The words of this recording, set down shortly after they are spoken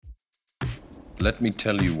Let me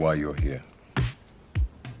tell you why you're here.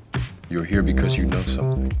 You're here because you know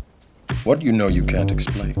something. What you know you can't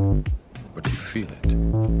explain, but you feel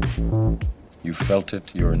it. You felt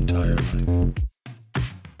it your entire life.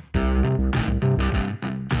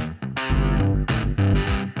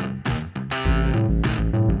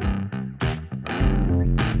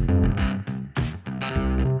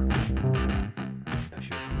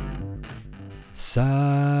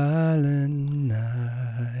 Silent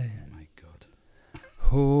night. Oh my god.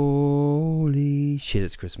 Holy shit,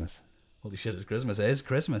 it's Christmas. Holy shit, it's Christmas. It is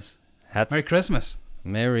Christmas. Hats. Merry Christmas.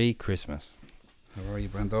 Merry Christmas. How are you,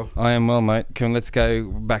 Brando? I am well, mate. Let's go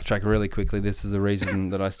backtrack really quickly. This is the reason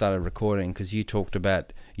that I started recording, because you talked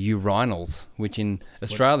about urinals, which in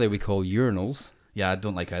Australia we call urinals. Yeah, I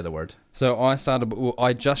don't like either word. So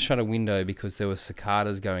I just shut a window because there were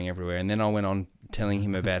cicadas going everywhere, and then I went on telling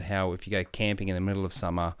him about how if you go camping in the middle of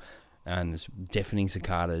summer and there's deafening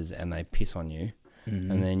cicadas and they piss on you,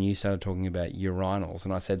 and then you started talking about urinals,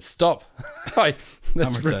 and I said, stop.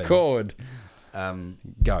 Let's record.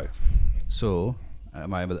 Go. So,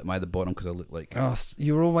 am I the bottom because I look like... Oh,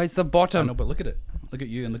 you're always the bottom. I know, but look at it. Look at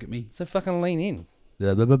you and look at me. So fucking lean in.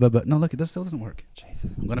 No, look, this still doesn't work. Jesus.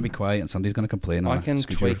 I'm going to be quiet and somebody's going to complain. I can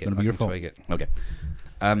tweak it. It's going to be your fault. Tweak it. Okay.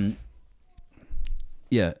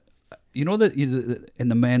 Yeah. You know that in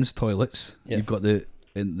the men's toilets, yes, you've got the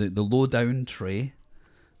low down tray.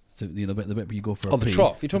 So, the bit where you go for a the pee.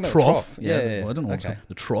 trough. You're talking about the trough. Yeah. Well, I don't know. Okay.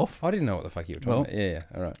 The trough. I didn't know what the fuck you were talking about. Yeah.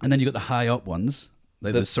 All right. And then you got the high up ones.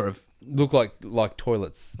 Like the sort of look like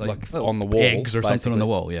toilets, like on the wall, eggs or basically. something on the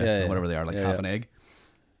wall. Yeah, or whatever they are, like half an egg.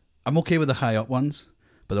 I'm okay with the high up ones,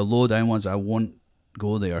 but the low down ones, I won't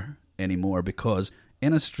go there anymore because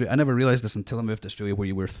in Australia, I never realised this until I moved to Australia, where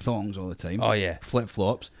you wear thongs all the time. Oh yeah, flip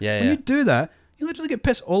flops. Yeah, when you do that, you literally get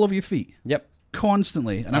piss all over your feet. Yep.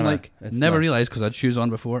 Constantly, and I'm like, never realised because I had shoes on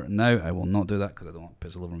before. Now I will not do that because I don't want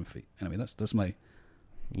piss all over my feet. Anyway, that's my.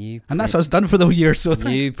 And that's us done for the year. So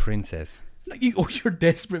thanks. You princess. You're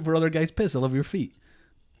desperate for other guys' piss all over your feet.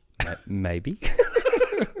 Maybe.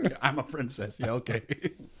 I'm a princess. Yeah, okay.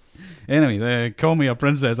 Anyway, call me a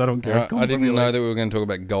princess. I don't care. I didn't know that we were going to talk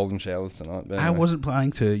about golden showers tonight. But anyway. I wasn't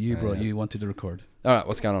planning to. You wanted to record. All right,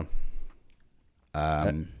 what's going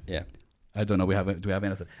on? Yeah. I don't know. Do we have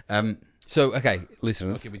anything? So okay,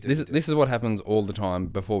 listeners. Okay, this is what happens all the time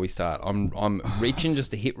before we start. I'm reaching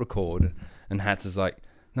just to hit record, and Hats is like,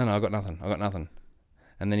 no, I got nothing.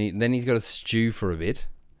 And then he's got to stew for a bit,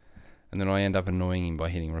 and then I end up annoying him by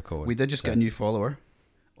hitting record. We did just get a new follower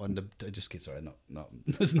on the. Sorry, not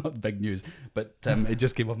it's not big news, but it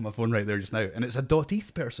just came up on my phone right there just now, and it's a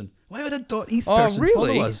 .eth person. Why would a .eth person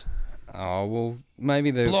follow us? Oh well,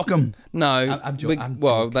 maybe they block them. No, I'm joking.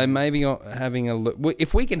 They may be having a look.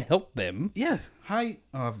 If we can help them, yeah. Hi,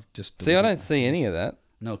 I've just see. I don't see any of that.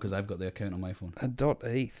 No, because I've got the account on my phone. A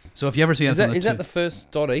 .eth. So if you ever see anything, is that the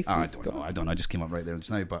first .eth? I don't know. I just came up right there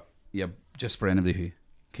just now. But yeah, just for anybody who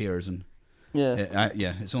cares and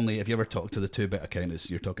it's only if you ever talk to the 2-bit account,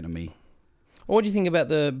 you're talking to me. What do you think about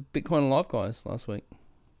the Bitcoin Live guys last week?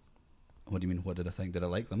 What do you mean? What did I think? Did I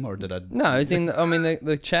like them or did I? No, it's in.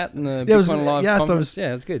 The chat and the Bitcoin Live conference.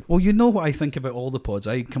 It's good. Well, you know what I think about all the pods.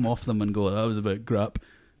 I come off them and go, that was a bit crap,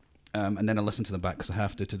 and then I listen to them back because I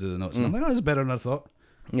have to do the notes. And I'm like, oh, it's better than I thought.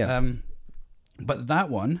 Yeah. But that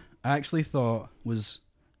one I actually thought was.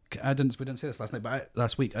 We didn't say this last night, but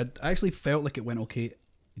last week I actually felt like it went okay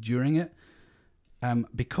during it,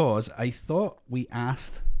 because I thought we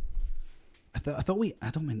asked. I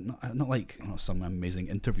don't mean not like some amazing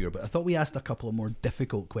interviewer, but I thought we asked a couple of more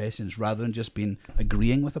difficult questions rather than just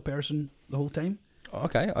agreeing with a person the whole time.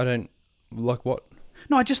 Okay, I don't like what.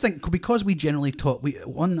 No, I just think because we generally talk,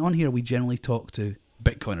 on here we generally talk to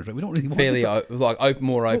Bitcoiners, right? We don't really want to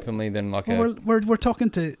more openly than like we're talking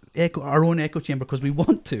to our own echo chamber because we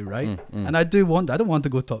want to, right? And I don't want to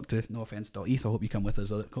go talk to, no offense, .eth. I hope you come with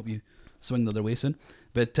us. I hope you swing the other way soon.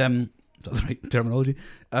 But is that the right terminology?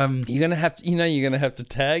 You're gonna have to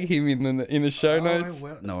tag him in the show notes.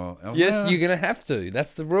 Yes, you're gonna have to.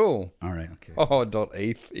 That's the rule. All right, okay.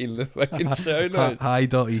 .eth in the fucking show notes. Hi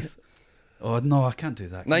 .eth. Oh no, I can't do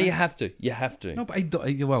that. No, you have to. You have to. No, but I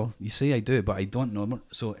don't. Well, you say I do, but I don't know.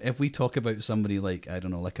 So if we talk about somebody like I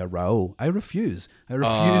don't know, like a Raoul, I refuse.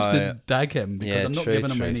 to dag him because I'm not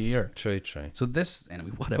giving him any ear. True. So this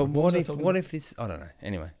anyway, whatever. But what if this? I don't know.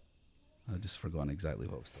 Anyway, I've just forgotten exactly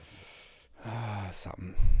what I was talking about.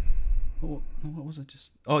 Something. What was it? Just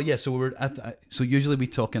yeah. So we're so usually we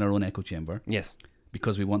talk in our own echo chamber. Yes.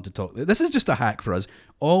 Because we want to talk. This is just a hack for us.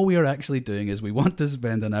 All we are actually doing is we want to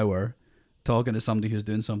spend an hour talking to somebody who's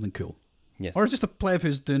doing something cool. Yes. Or just a pleb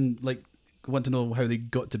who's doing want to know how they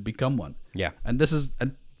got to become one. Yeah. And this is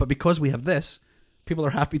but because we have this, people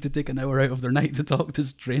are happy to take an hour out of their night to talk to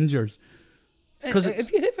strangers. Because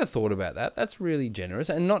if you ever thought about that, that's really generous,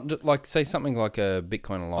 and not like say something like a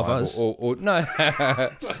Bitcoin Alive Of us? or no,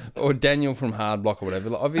 or Daniel from Hard Block or whatever.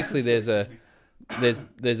 Like, obviously, there's a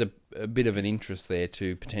bit of an interest there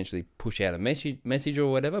to potentially push out a message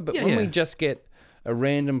or whatever. But when we just get a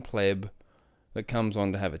random pleb that comes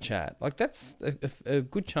on to have a chat, like that's a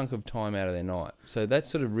good chunk of time out of their night. So that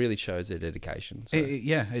sort of really shows their dedication. So.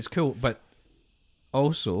 Yeah, it's cool. But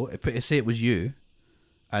also, say it was you,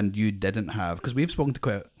 and you didn't have, because we've spoken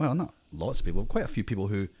to not lots of people, quite a few people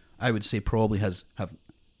who I would say probably have.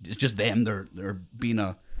 It's just them. They're being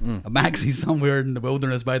a maxi somewhere in the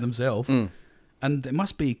wilderness by themselves, and it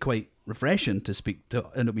must be quite refreshing to speak to.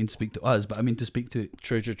 I don't mean to speak to us, but I mean to speak to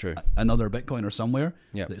True. another Bitcoiner somewhere.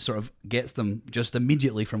 Yep. That sort of gets them just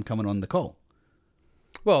immediately from coming on the call.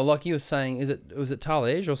 Well, like you were saying, was it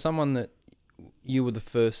Talej or someone that you were the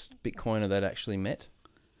first Bitcoiner they'd actually met,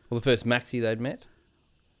 or the first maxi they'd met?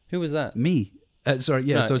 Who was that? Me. Sorry,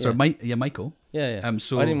 Michael. Yeah.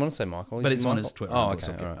 So I didn't want to say Michael. But it's Michael? on his Twitter. Oh, handle,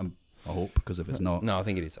 okay. so All right. I hope, because if it's not, No, I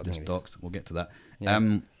think it is. I think just it is. doxed. We'll get to that.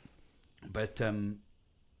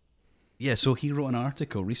 Yeah. So he wrote an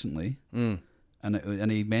article recently, and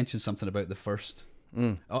he mentioned something about the first.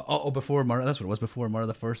 Before Murrah, that's what it was. Before Murrah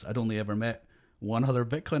the first, I'd only ever met one other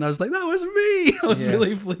Bitcoin. I was like, that was me. I was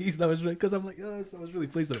really pleased. I was because I'm like, yes, I was really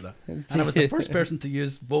pleased with that. And I was the first person to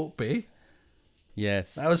use VoltPay.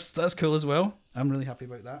 Yes. That's cool as well. I'm really happy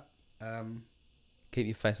about that. Keep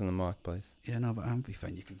your face on the mic, please. Yeah, no, but I'll be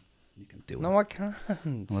fine. You can deal with No, I can't.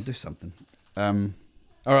 it. I'll do something. All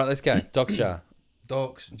right, let's go. Doxjar.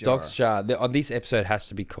 Doxjar. This episode has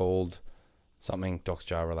to be called something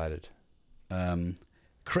Doxjar related.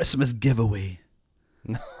 Christmas giveaway.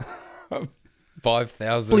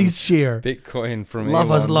 5,000. Please share. Bitcoin from Love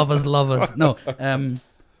Elon. us, love us, love us. No,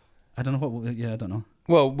 I don't know what. Yeah, I don't know.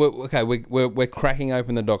 Well, we're cracking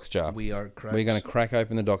open the Doxjar. We are. We're going to crack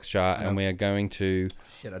open the Doxjar, and we are going to.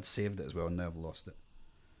 Shit, I'd saved it as well, and now I've lost it.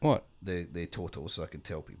 What? The total, so I could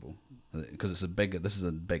tell people, because it's a big. This is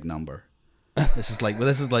a big number. This is like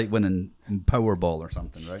winning Powerball or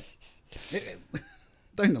something, right?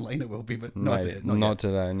 Down the line it will be, but not Maybe. yet. Not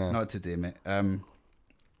today, no. Not today, mate.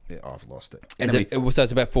 I've lost it. Anyway, So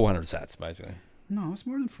it's about 400 sats, basically. no, it's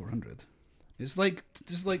more than 400. It's like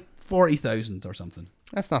 40,000 or something.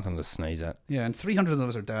 That's nothing to sneeze at. Yeah, and 300 of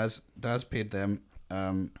those are Daz. Daz paid them,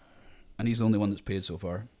 and he's the only one that's paid so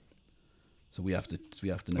far. So we have to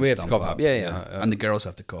cough up. Yeah. And the girls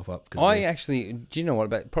have to cough up. Actually, do you know what?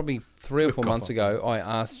 About probably 3 or 4 months cough ago, I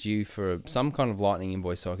asked you for some kind of lightning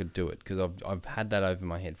invoice so I could do it, because I've had that over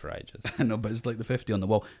my head for ages. I know, but it's like the 50 on the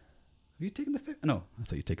wall. Have you taken the 50? No, I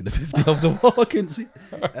thought you'd taken the 50 off the wall. I couldn't see.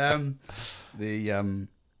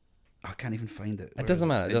 I can't even find it. It doesn't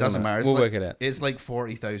matter. It doesn't matter. We'll work it out. It's like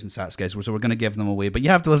 40,000 sats, guys. So we're going to give them away, but you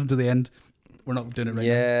have to listen to the end. We're not doing it right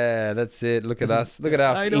now. Yeah, that's it. Look at us. Look at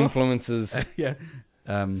us, influencers. Yeah.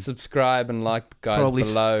 Subscribe and like, guys, Probably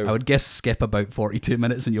below. I would guess skip about 42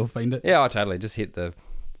 minutes and you'll find it. Yeah, totally. Just hit the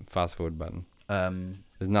fast forward button. Um,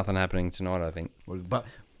 There's nothing happening tonight, I think. But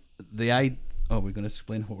we're going to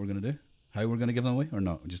explain what we're going to do? How we're going to give them away? Or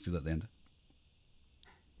not? We'll just do that at the end.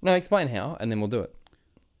 No, explain how, and then we'll do it.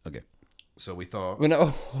 Okay. So we thought... Well,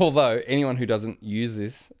 no, although anyone who doesn't use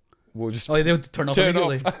this will just... Oh, they'll turn off Turn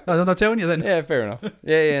immediately. off. I'm not telling you then. Yeah, fair enough.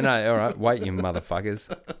 Yeah, no, all right. Wait, you motherfuckers.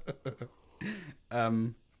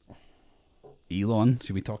 Elon.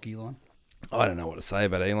 Should we talk Elon? I don't know what to say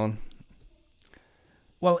about Elon.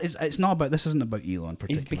 Well, it's not about... This isn't about Elon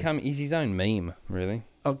particularly. He's his own meme, really.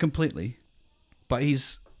 Oh, completely. But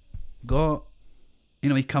he's got...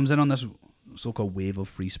 he comes in on this so-called wave of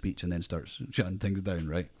free speech and then starts shutting things down,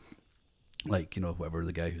 right? Like, whoever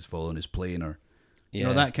the guy who's following his plane or...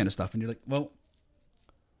 that kind of stuff. And you're like, well,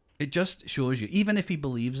 it just shows you, even if he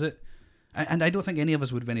believes it, and I don't think any of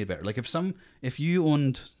us would be any better. Like if you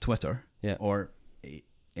owned Twitter or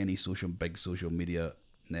any big social media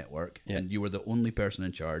network and you were the only person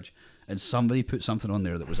in charge and somebody put something on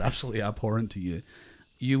there that was absolutely abhorrent to you,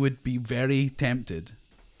 you would be very tempted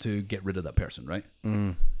to get rid of that person, right?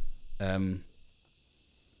 And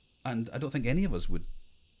I don't think any of us would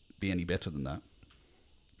be any better than that.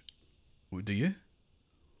 Do you?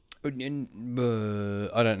 I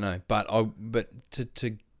don't know, but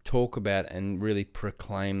to talk about and really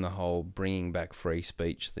proclaim the whole bringing back free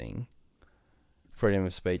speech thing, freedom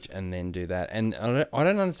of speech, and then do that. And I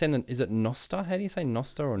don't understand. Is it Nostr? How do you say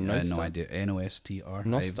Nostr or Nostr? No idea. Nostr. Nostr. I've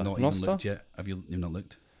not Nostr? even looked yet. Have you? You've not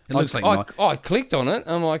looked? It looks like I clicked on it.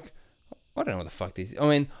 And I'm like, I don't know what the fuck this is. I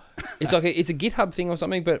mean, it's like it's a GitHub thing or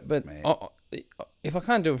something. But if I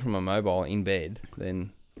can't do it from a mobile in bed,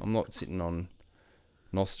 then I'm not sitting on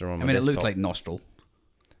Nostr on my I mean, it looked desktop. like nostril.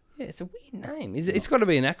 Yeah, it's a weird name. It's got to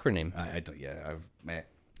be an acronym. I don't. Yeah, I've met.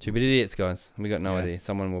 Stupid idiots, guys. We got no Yeah. idea.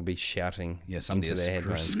 Someone will be shouting Somebody into is their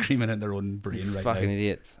headphones. screaming in their own brain You right fucking now.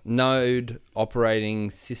 idiots. Node operating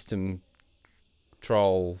system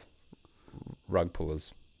troll rug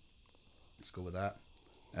pullers. Let's go with that.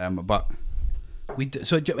 But we do,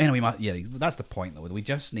 so anyway. That's the point though.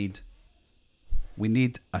 We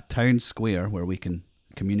need a town square where we can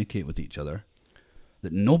communicate with each other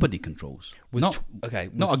that nobody controls. Not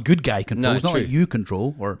a good guy controls. Not true. like you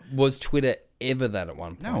control or. Was Twitter ever that at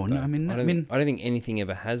one point? No, though? I mean, I don't think anything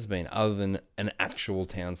ever has been other than an actual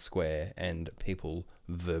town square and people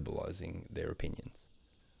verbalizing their opinions.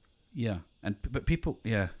 Yeah, but people,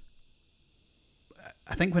 yeah.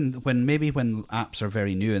 I think when apps are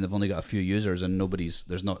very new and they've only got a few users and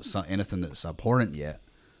there's not anything that's abhorrent yet,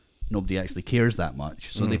 nobody actually cares that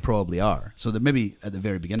much. So they probably are. So that maybe at the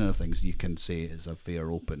very beginning of things you can say it's a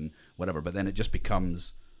fair, open, whatever. But then it just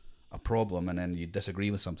becomes a problem, and then you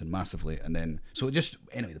disagree with something massively, and then so it just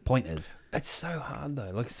anyway. The point is, It's so hard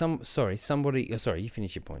though. Like you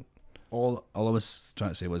finish your point. all I was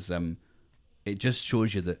trying to say was it just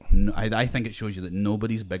shows you that I think it shows you that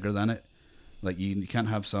nobody's bigger than it. Like you can't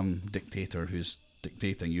have some dictator who's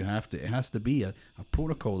dictating. It has to be a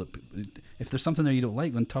protocol that if there's something there you don't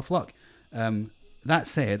like, then tough luck. That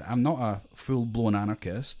said, I'm not a full blown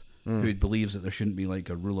anarchist who believes that there shouldn't be like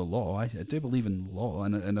a rule of law. I do believe in law,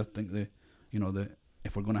 and I think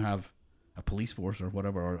if we're going to have a police force or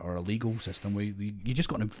whatever or a legal system, you just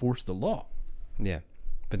got to enforce the law. Yeah,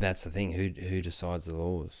 but that's the thing. Who decides the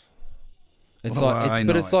laws? It's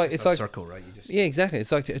It's like circle, right? You just, yeah, exactly.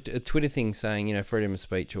 It's like a Twitter thing saying freedom of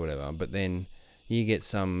speech or whatever, but then you get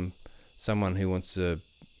someone who wants to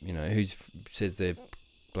who says they're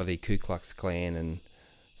bloody Ku Klux Klan and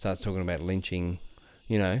starts talking about lynching,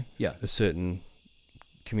 a certain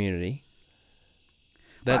community.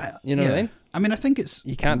 That what I mean? I mean, I think it's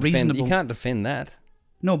You can't reasonable. You can't defend that.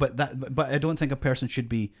 No, but I don't think a person should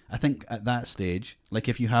be. I think at that stage, like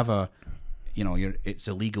if you have it's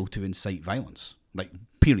illegal to incite violence, like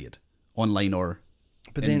period, online or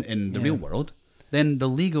But in the real world. Then the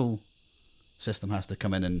legal system has to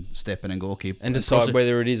come in and step in and go, okay, and decide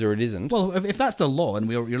whether it is or it isn't. Well, if that's the law,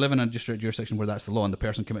 and you're living in a jurisdiction where that's the law, and the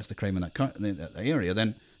person commits the crime in that area,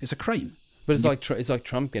 then it's a crime. But it's like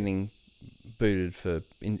Trump getting booted for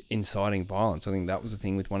inciting violence. I think that was the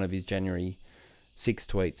thing with one of his January 6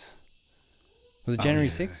 tweets. Was it January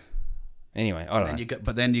 6? Anyway, I don't know.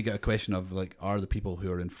 But then you get a question of like, are the people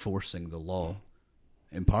who are enforcing the law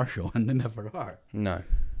impartial? And they never are. No.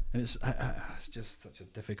 And it's just such a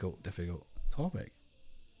difficult topic.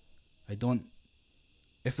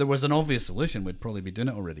 If there was an obvious solution, we'd probably be doing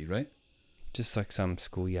it already, right? Just like some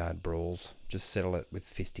schoolyard brawls. Just settle it with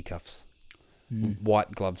fisticuffs.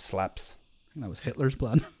 White glove slaps. I think that was Hitler's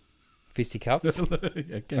plan. Fisticuffs?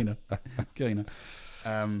 Yeah, kind of.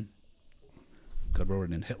 God, we're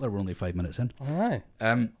already in Hitler. We're only 5 minutes in. I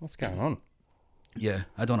know. What's going on? Yeah,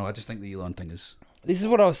 I don't know. I just think the Elon thing is... This is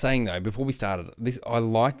what I was saying, though, before we started. I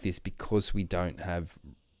like this because we don't have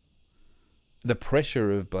the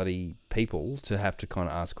pressure of bloody people to have to kind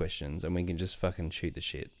of ask questions, and we can just fucking shoot the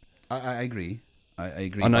shit. I agree. I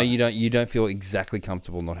agree. I know you don't feel exactly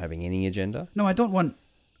comfortable not having any agenda. No, I don't want...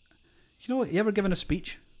 You know what? You ever given a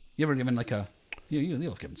speech? You ever given like a...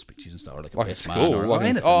 You've given speeches and stuff, or like a Like at best man school. or Like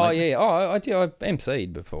anything. yeah. Oh, I do. I've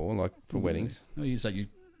MC'd before, like for weddings. Oh, is that you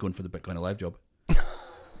going for the Bitcoin Alive job?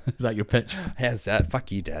 Is that your pitch? How's that?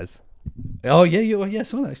 Fuck you, Daz. Oh, yeah. I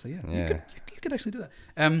saw that actually. Yeah. Yeah. You could actually do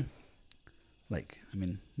that.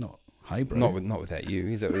 Not highbrow. Not without you.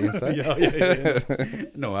 Is that what you're saying? Yeah.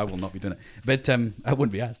 No, I will not be doing it. But I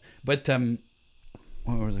wouldn't be asked. But where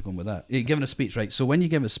was I going with that? You're giving a speech, right? So when you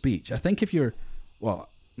give a speech, I think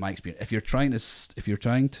my experience, if you're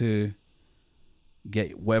trying to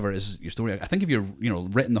get whatever is your story, I think if you're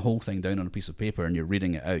written the whole thing down on a piece of paper and you're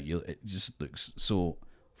reading it out, it just looks so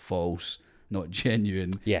false, not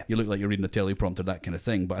genuine. Yeah, you look like you're reading a teleprompter, that kind of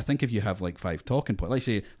thing. But I think if you have like 5 talking points, let's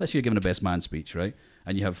say you're giving a best man speech, right?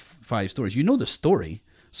 And you have 5 stories, you know the story.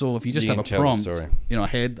 So if you just have a prompt, a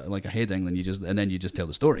heading, then you just tell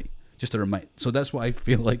the story. Just to remind. So that's what I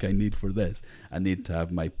feel like I need for this. I need to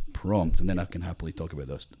have my prompt, and then I can happily talk about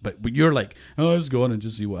this. But you're like, oh, let's go on and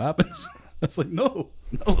just see what happens. It's like, no,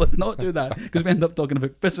 let's not do that, because we end up talking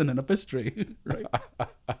about pissing in a piss tray, right?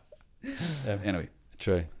 Anyway.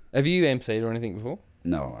 True. Have you MC'd or anything before?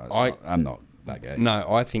 No, I'm not that guy.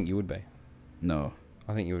 No, I think you would be. No.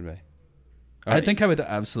 I think you would be. I think I would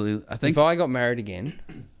absolutely... If I got married again,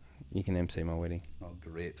 you can MC my wedding. Oh,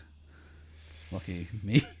 great. Lucky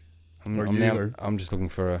me. I'm just looking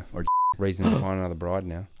for a... Or Reason to find another bride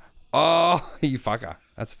now. Oh, you fucker.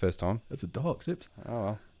 That's the first time. That's a dog, Sips. Oh,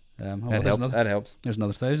 well. There's another, That helps. there's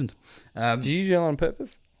another 1,000. Did you do it on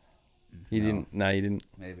purpose? You didn't? No, you didn't.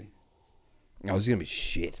 Maybe. I was going to be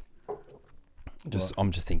shit.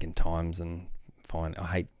 I'm just thinking times and find. I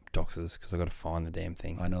hate doxers because I got to find the damn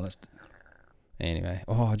thing. I know that's. Anyway.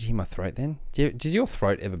 Oh, did you hear my throat then? Did your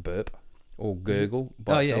throat ever burp? Or gurgle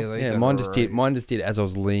by Oh, yeah, itself? like Yeah, that. mine just did. Mine just did as I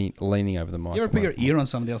was leaning over the mic. You ever put your ear on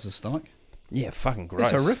somebody else's stomach? Yeah, fucking gross.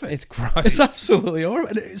 horrific. It's gross. It's absolutely horrible.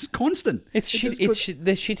 And it's constant. It's shit.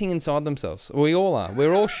 They're shitting inside themselves. We all are.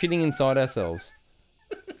 We're all shitting inside ourselves,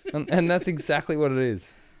 and that's exactly what it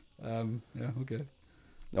is. Yeah. Okay.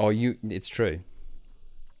 Oh, it's true.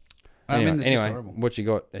 I mean, it's just Anyway, horrible. what you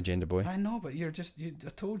got, Agenda Boy? I know, but you're just. I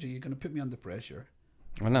told you, you're going to put me under pressure.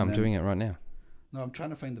 I know. I'm then- doing it right now. No, I'm trying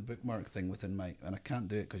to find the bookmark thing within my, and I can't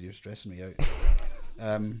do it because you're stressing me out.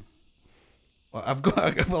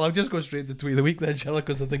 Well, I'll just go straight to tweet of the week then, shall I?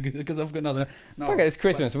 Because I've got another. No, Fuck it, it's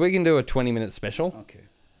Christmas. We can do a 20-minute special. Okay.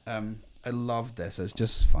 I love this. It's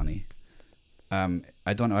just funny.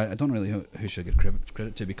 I don't really know who should get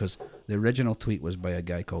credit to, because the original tweet was by a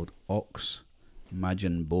guy called Ox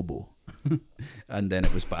Majin Bobo, and then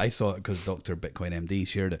it was. But I saw it because Dr. Bitcoin MD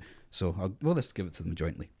shared it. So let's give it to them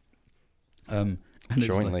jointly. And it's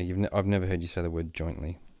Jointly. I've never heard you say the word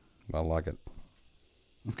jointly. I like it.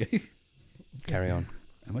 Okay. Carry on.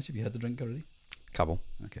 How much have you had to drink already? Couple.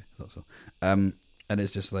 Okay, I thought so. And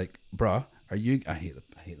it's just like, bruh, are you? I hate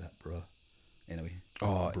that, bruh. Anyway.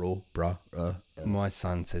 Oh, bro, bruh. My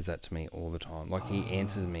son says that to me all the time. Like, he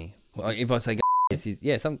answers me. Like, if I say yes,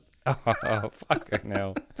 he's some. Oh, fucking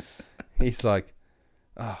hell. He's like,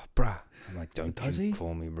 oh, bruh. I'm like, don't Does you he?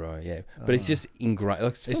 call me bro. Yeah, but it's just ingrained.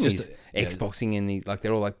 Like, It's just Xboxing, and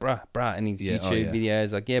they're all like, bruh, and his Yeah, YouTube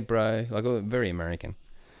videos, like, yeah, bro, like, very American.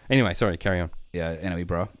 Anyway, sorry, carry on. Yeah. Anyway,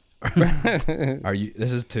 bruh. Are you?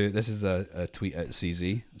 This is a tweet at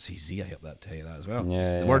CZ. CZ. I hope that tell you that as well. Yeah,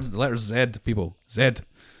 It's yeah. the letters Z, people. Z.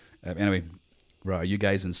 Anyway, bruh, are you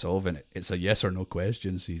guys insolvent? It's a yes or no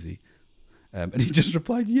question, CZ. And he just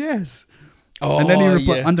replied yes. Oh, And then he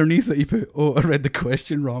replied yeah. underneath it. He put, "Oh, I read the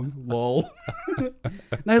question wrong." Lol.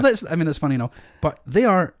 Now it's funny now, but they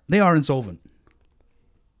are insolvent.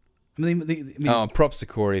 I mean, Oh, props to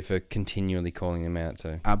Corey for continually calling them out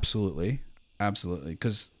too. absolutely,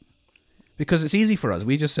 because it's easy for us.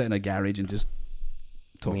 We just sit in a garage and just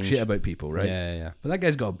talk Whinge. shit about people, right? Yeah. But that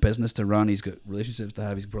guy's got a business to run. He's got relationships to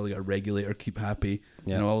have. He's probably got a regulator, keep happy.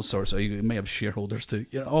 Yeah. You know, all sorts. So he may have shareholders too.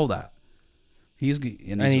 You know, all that.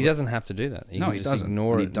 And he doesn't have to do that. He can he just doesn't.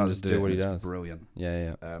 ignore And it he and does just do what he It's does. Brilliant.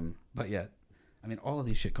 Yeah. But yeah, I mean, all of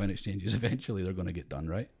these shitcoin exchanges eventually they're going to get done,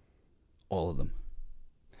 right? All of them.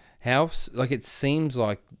 It seems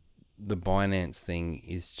like the Binance thing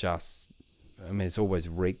is just, I mean, it's always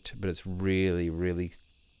reeked, but it's really, really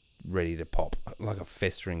ready to pop like a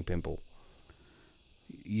festering pimple.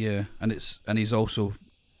 Yeah, and he's also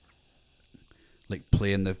like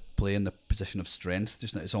playing the position of strength.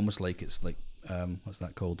 Just now. It's almost like it's like what's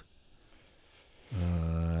that called?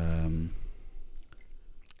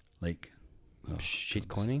 Like Shit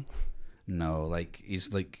coining? no, like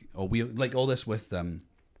he's like we like all this with FTX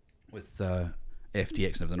and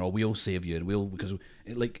everything. Oh, we'll save you, and because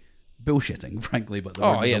it, like bullshitting, frankly. But the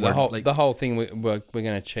word is the word, like, whole thing. We're going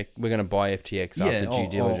to buy FTX after due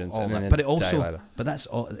diligence, all and then that. But a it also, day later. but that's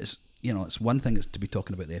all. It's it's one thing is to be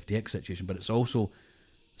talking about the FTX situation, but it's also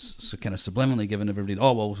kind of subliminally giving everybody,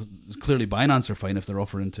 oh well, it's clearly Binance are fine if they're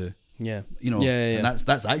offering to, Yeah. yeah. And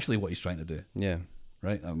that's actually what he's trying to do, Yeah.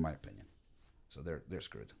 right? In my opinion. So they're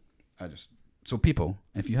screwed. So people,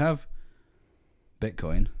 if you have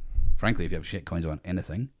Bitcoin, frankly, if you have shit coins on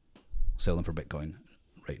anything, sell them for Bitcoin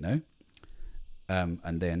right now,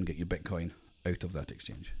 and then get your Bitcoin out of that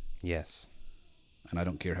exchange. Yes. And I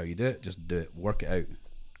don't care how you do it, just do it. Work it out.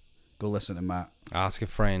 Go listen to Matt. Ask a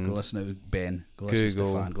friend. Go listen to Ben. Go listen to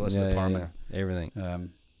Google. Stefan. Go listen to Parman. Everything.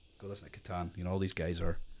 Go listen to Catan. All these guys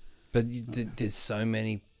are. But there's so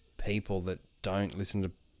many people that don't listen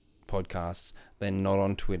to podcasts. They're not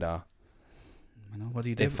on Twitter. I know. What do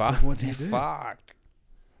you do? They're fucked. What do They're you do? fucked.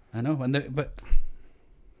 I know. But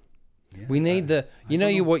yeah, We need don't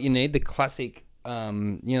know. what you need? The classic,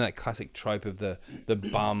 that classic trope of the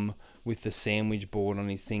bum with the sandwich board on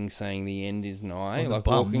his thing saying the end is nigh, the like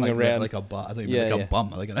bum, walking like, around. like a bum. I thought you Yeah, meant like yeah. a bum,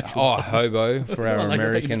 like an actual. Oh, hobo for our I thought you meant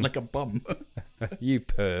American. like a bum. You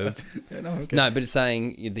perv. Yeah, no, okay. No, but it's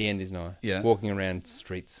saying the end is nigh. Yeah. Walking around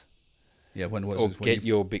streets. Yeah, when Or was get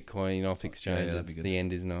your Bitcoin off exchanges. that'd be good. The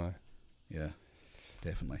end is nigh. Yeah,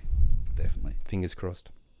 definitely. Fingers crossed.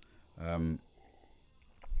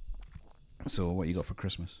 So what you got for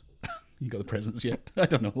Christmas? You got the presents yet? I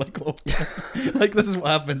don't know. Like, oh, like this is what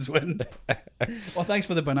happens when. Well, thanks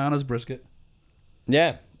for the bananas brisket.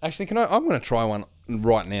 Yeah. Actually, can I? I'm going to try one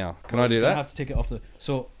right now. Can I do I that? have to take it off the.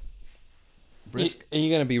 So, Are you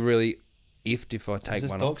going to be really ifed if I take is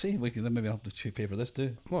this one off? doxy? We can then maybe I'll have to pay for this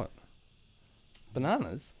too. What?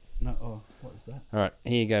 Bananas? No, oh, what is that? All right,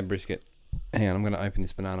 here you go, brisket. Hang on, I'm going to open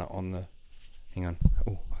this banana on the... Hang on.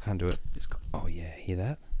 Oh, I can't do it. Oh, yeah, hear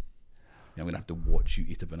that? Yeah, I'm gonna have to watch you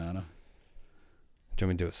eat a banana. Do you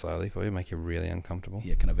want me to do it slowly for you? Make you really uncomfortable?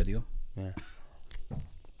 Yeah, can I video? Yeah.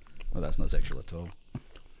 Well, that's not sexual at all.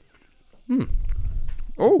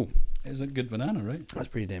 Oh, It's a good banana, right? that's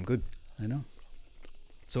pretty damn good. I know.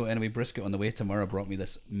 So anyway, brisket on the way tomorrow brought me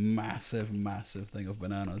this massive thing of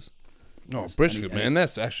bananas. Oh, Yes, brisket, and man.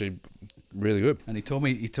 That's actually really good. And he told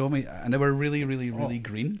me, and they were really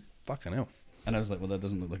green. Fucking hell. And I was like, well, that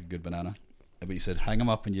doesn't look like a good banana. But he said, hang them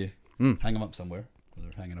up and you hang them up somewhere. Well,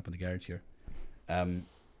 they're hanging up in the garage here.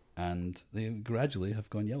 And they gradually have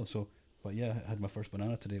gone yellow. So, but yeah, I had my first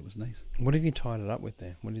banana today. It was nice. What have you tied it up with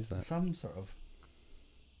there? What is that? Some sort of,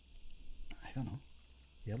 I don't know,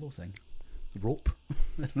 yellow thing. Rope.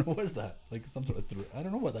 I don't know, what is that? Like some sort of, I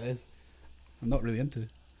don't know what that is. I'm not really into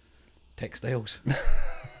textiles.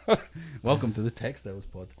 Welcome to the textiles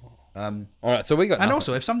pod. All right, so we got And nothing.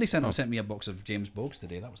 also, if somebody sent me a box of James Bogues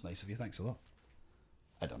today, that was nice of you. Thanks a lot.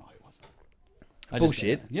 I don't know who it was.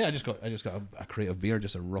 Bullshit. I just got a crate of beer,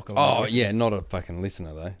 just a rock of. Oh, yeah, not a fucking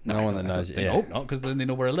listener, though. No one that knows I you. Yeah. hope not, because then they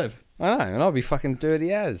know where I live. I know, and I'll be fucking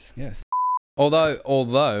dirty as. Yes.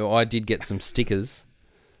 Although I did get some stickers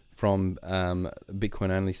from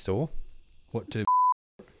Bitcoin Only store. What to?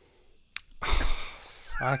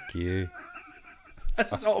 Fuck you.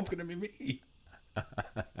 That's all going to be me.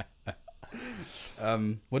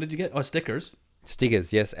 What did you get? Oh, stickers.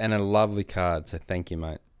 Stickers, yes, and a lovely card. So thank you,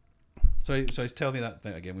 mate. So tell me that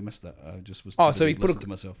thing again. We missed that. I just was. Oh, so he listening to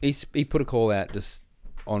myself. he put a call out just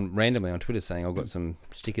on randomly on Twitter saying I've got some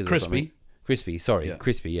stickers. Or something. Crispy. Sorry, Yeah.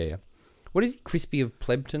 Crispy. Yeah. What is it? Crispy of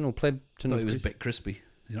Plebton or Plebton? I thought of it was Crispy? Bit Crispy.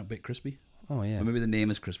 Is it not Bit Crispy? Oh yeah. Or maybe the name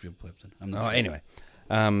is Crispy of Plebton. I'm not Oh, sure. anyway,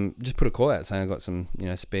 just put a call out saying I got some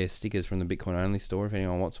spare stickers from the Bitcoin Only store. If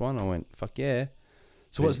anyone wants one, I went fuck yeah.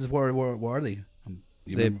 So what's this? What are they?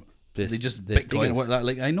 You They're- remember? They're, Are they just they're Bitcoin? stickers. What,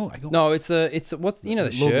 like I know. No, it's what's the Is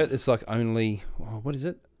it logo? shirt? It's like only what is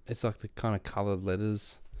it? It's like the kind of coloured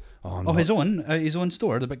letters. Oh, his own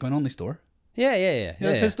store, the Bitcoin Only store. Yeah.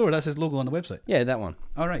 That's his store. That's his logo on the website. Yeah, that one.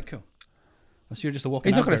 All right, cool. So you're just a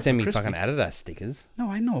walking. He's not going to advert send for me Crispy. fucking Adidas stickers. No,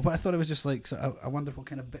 I know, but I thought it was just like. So I wonder what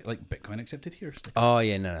kind of like Bitcoin accepted here. Sticker. Oh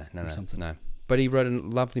yeah, no, something. no. But he wrote a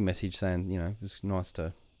lovely message saying, it was nice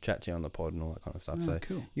to chat to you on the pod and all that kind of stuff. Oh, So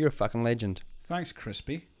cool. you're a fucking legend. Thanks,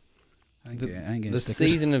 Crispy. I ain't The, getting the stickers.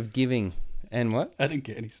 season of giving and what? I didn't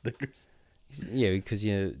get any stickers. Yeah, because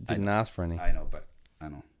you didn't ask for any. I know, but I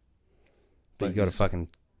know. But you got a fucking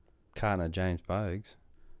carton of James Bogues.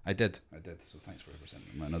 I did. So thanks for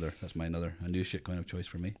sending me another. That's a new shit kind of choice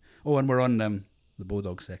for me. Oh, and we're on the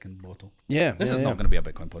Bodog second bottle. Yeah, This is not going to be a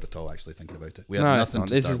Bitcoin pod at all. Actually, thinking about it, we had No, it's nothing not.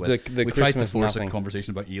 to This start is with. the We tried to Christmas force nothing. a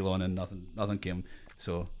conversation about Elon, and nothing came.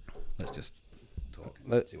 So let's just talk.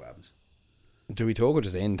 See what happens. Do we talk or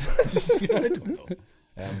just end? I don't know.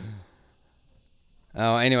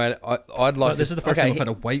 Oh, anyway, I'd like. But this is the first time I've had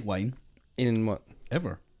a white wine in what?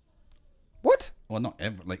 ever. What? Well, not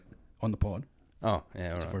ever. Like on the pod. Oh, yeah,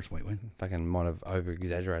 all It's right. the first white wine. Fucking might have over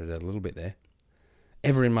exaggerated it a little bit there.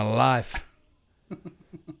 Ever in my life.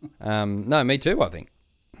 No, me too. I think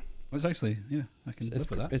It's actually, yeah, I can it's live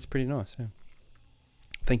with that. it's pretty nice. Yeah.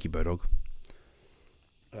 Thank you, Birdog.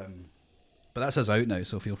 But that's us out now,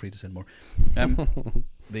 so feel free to send more. I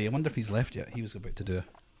wonder if he's left yet. He was about to do a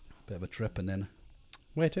bit of a trip, and then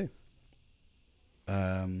Where to?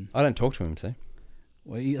 I I don't talk to him. See.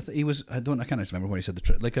 well, he was. I can't actually remember when he said the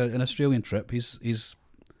trip. Like an Australian trip. He's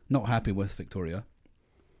not happy with Victoria.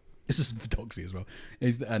 This is Doxy as well.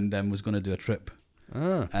 And was going to do a trip,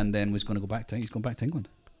 Ah, and then was going to go back to. He's going back to England.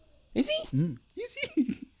 is he? Is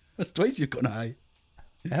he? That's twice you've gone high.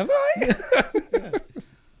 Have I?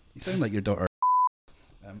 You sound like your daughter.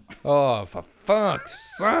 Oh, for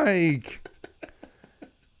fuck's sake!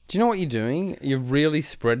 Do you know what you're doing? You're really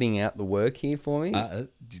spreading out the work here for me. Do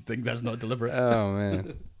you think that's not deliberate? Oh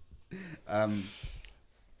man.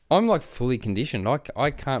 I'm like fully conditioned.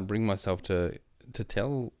 I can't bring myself to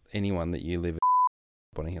tell anyone that you live at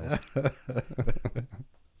Bonny Hills.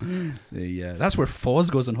 That's where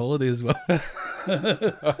Foz goes on holiday as well.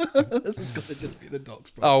 This is going to just be the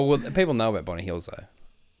docs. Oh well, people know about Bonny Hills though.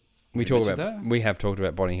 We have talked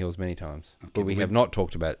about Bonny Hills many times, but we have not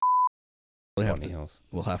talked about Bonny Hills.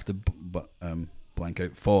 We'll have to blank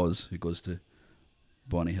out Foz, who goes to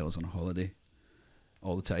Bonnie Hill's on a holiday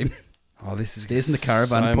all the time. Oh, this is Stays in the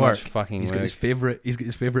caravan so park. much fucking He's got work. his favorite. He's got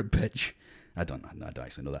his favorite pitch. I don't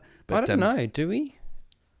actually know that. But I don't know. Do we?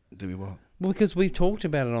 Do we what? Well, because we've talked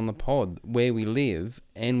about it on the pod where we live,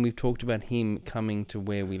 and we've talked about him coming to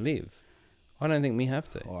where we live. I don't think we have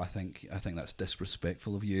to. Oh, I think that's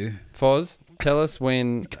disrespectful of you. Foz, tell us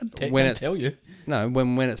when it's tell you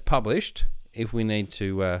when it's published. If we need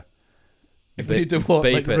to, if we need to what,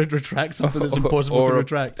 beep like it. retract something that's impossible to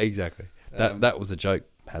retract. Exactly. That was a joke,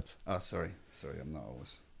 Hats. Oh, sorry, I'm not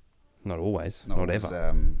always. Not always. Not Not always,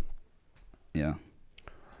 ever. Yeah.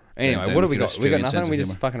 Anyway, down what do with we your got? We got Australian nothing. sense We of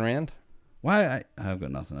just humour. fucking around. Why? I've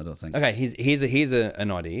got nothing. I don't think. Okay, here's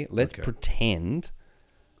an idea. Let's Okay. pretend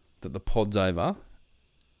that the pod's over,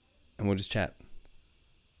 and we'll just chat.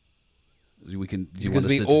 We can. Do Because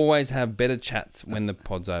we always have better chats when the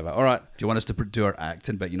pod's over. All right. Do you want us to do our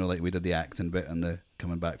acting bit? You know, like we did the acting bit and the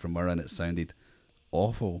coming back from Murrah, and it sounded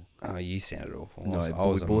awful. Oh, you sounded awful. No, I but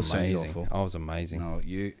we was both sounded amazing. awful. I was amazing. No,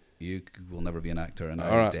 you will never be an actor, and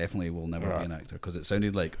All I right. definitely will never All be right. an actor because it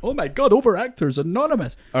sounded like, oh my god, over actors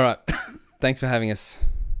anonymous. All right. Thanks for having us,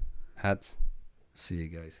 Hats. See you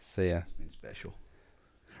guys. See ya. It's been special.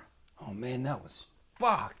 Oh man, that was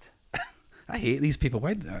fucked. I hate these people.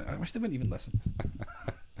 Why? I wish they wouldn't even listen.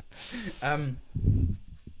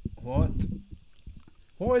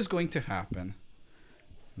 What is going to happen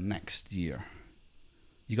next year?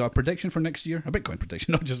 You got a prediction for next year? A Bitcoin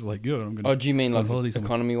prediction, not just like, I'm going to... Oh, do you mean like holiday somewhere.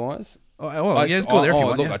 economy wise? Oh, yeah, let's go there if you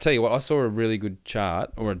want. Look, Yeah. I tell you what, I saw a really good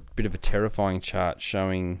chart, or a bit of a terrifying chart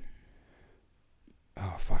showing.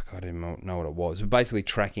 Oh fuck, I didn't know what it was. But basically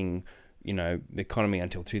tracking, the economy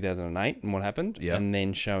until 2008 and what happened, Yeah. and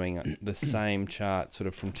then showing the same chart sort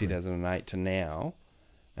of from 2008 to now,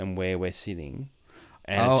 and where we're sitting.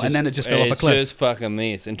 And then it just fell off a cliff. It's just fucking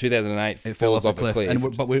this. In 2008, It fell falls off a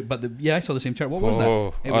cliff. Yeah, I saw the same chart. What was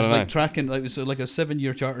Oh, that? It I was don't like know. tracking, like it was like a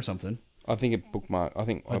 7-year chart or something. I think it bookmarked. I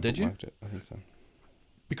think I did you? bookmarked it. I think so.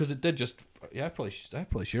 Because it did just... Yeah, I probably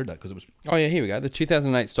shared that because it was... Oh yeah, here we go. The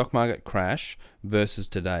 2008 stock market crash versus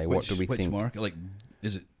today. What do we which think? market? Like,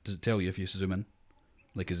 does it tell you if you zoom in?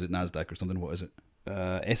 Like, is it NASDAQ or something? What is it?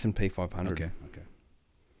 S&P 500. Okay.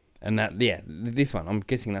 And this one. I'm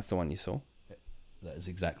guessing that's the one you saw. That is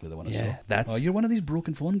exactly the one I Yeah, saw. that's- Oh, you're one of these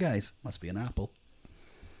broken phone guys. Must be an Apple.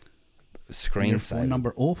 Your phone Screensaver.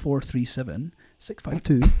 number 0437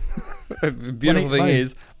 652. The beautiful thing 185.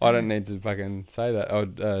 is, I don't need to fucking say that.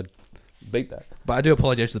 I'd beat that. But I do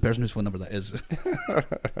apologise to the person whose phone number that is.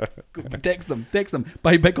 Text them.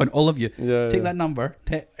 Buy Bitcoin, all of you. Yeah. Take that number.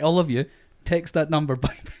 All of you. Text that number.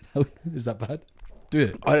 Is that bad? Do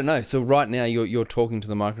it. I don't know. So right now you're talking to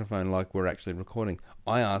the microphone like we're actually recording.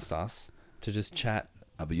 I asked us to just chat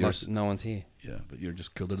But like yours, no one's here. yeah, but you're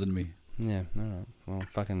just cooler than me. Yeah, all right. Well,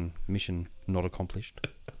 fucking mission not accomplished.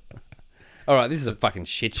 All right, this is a fucking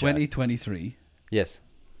shit show. 2023. Yes.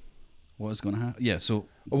 What is going to happen? Yeah, so...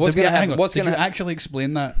 Well, what's did we- gonna hang happen- on, what's did gonna you hap- actually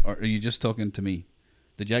explain that, or are you just talking to me?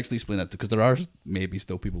 Did you actually explain that? Because there are maybe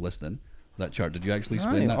still people listening. That chart. Did you actually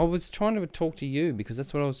explain No, that? I was trying to talk to you because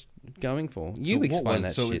that's what I was going for. You So what explain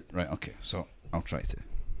was- that so shit. Right, okay. So I'll try to.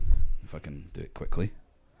 If I can do it quickly.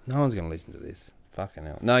 No one's going to listen to this. Fucking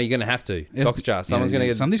hell. No, you're going to have to. Yes, Docs jar. Someone's yeah, going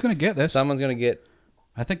to get. Somebody's going to get this. Someone's going to get.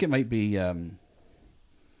 I think it might be. Who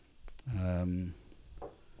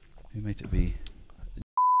might it be?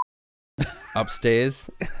 Upstairs.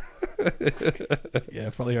 Yeah,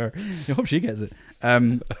 probably her. I hope she gets it.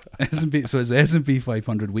 S&P. So it's the S&P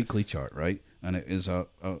 500 weekly chart, right? And it is a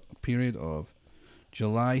period of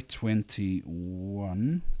July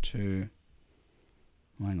 21 to.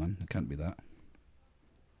 Hang on, it can't be that.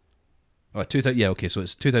 Oh, 2000. Yeah, okay. So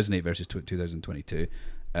it's 2008 versus 2022,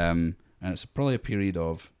 and it's probably a period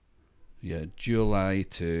of, July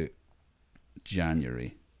to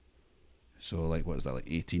January. So like, what is that? Like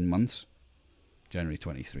 18 months. January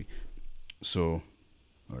 23. So,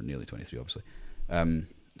 or nearly 23, obviously.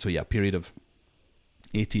 So yeah, period of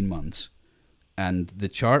 18 months, and the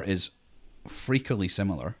chart is freakily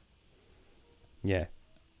similar Yeah.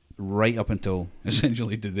 right up until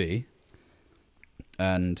essentially today,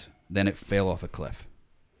 and then it fell off a cliff.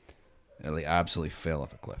 It like absolutely fell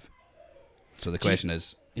off a cliff. So the question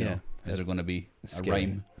is, is there going to be a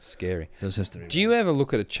rhyme? Scary. Does history? Do you ever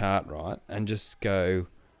look at a chart, right, and just go,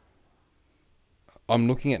 I'm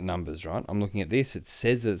looking at numbers, right? I'm looking at this. It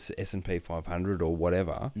says it's S&P 500 or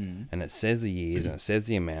whatever, and it says the years and it says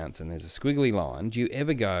the amounts, and there's a squiggly line. Do you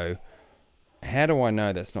ever go, how do I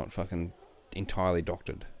know that's not fucking entirely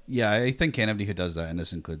doctored? Yeah, I think anybody who does that, and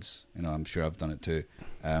this includes, I'm sure I've done it too.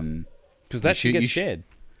 Because that shit you gets sh- shared.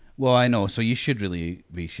 Well, I know. So you should really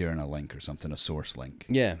be sharing a link or something, a source link.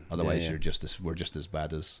 Yeah. Otherwise, yeah. we're just as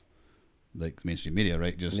bad as like mainstream media,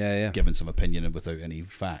 right? Just Yeah. giving some opinion without any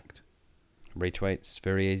fact. Retweets.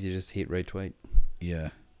 Very easy to just hit retweet. Yeah.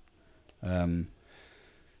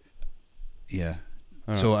 Yeah.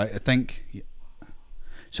 All So I think.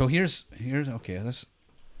 So here's okay. This.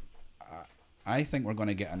 I think we're going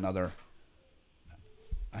to get another.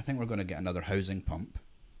 I think we're going to get another housing pump.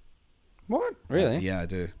 What? Really? Yeah, I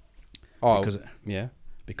do. Oh, Because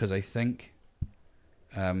because I think.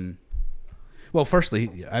 Well,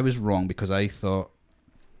 firstly, I was wrong because I thought.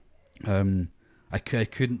 I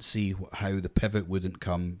couldn't see how the pivot wouldn't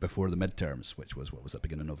come before the midterms, which was what was at the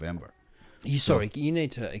beginning of November. You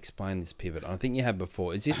need to explain this pivot. I think you have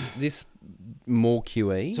before. Is this more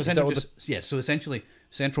QE? So essentially, so essentially,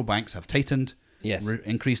 central banks have tightened. Yes.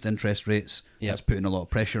 Increased interest rates. Yep. That's putting a lot of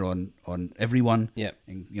pressure on everyone. Yep.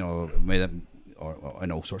 And, or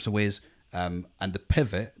in all sorts of ways. And the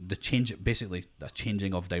pivot, the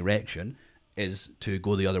changing of direction, is to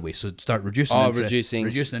go the other way. So start reducing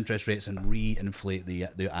interest rates and re-inflate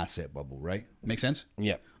the asset bubble. Right? Make sense?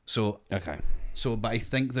 Yep. So okay. So, but I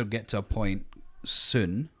think they'll get to a point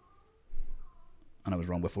soon. And I was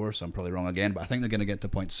wrong before, so I'm probably wrong again. But I think they're going to get to a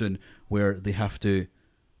point soon where they have to.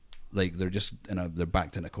 Like they're just they're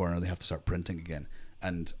backed in a corner. They have to start printing again,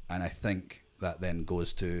 and I think that then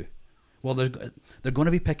goes to, well, they're going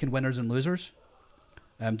to be picking winners and losers.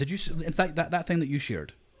 Did you? In fact, that thing that you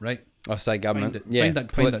shared, right? I say government. Find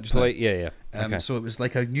that just now. Yeah. Okay. So it was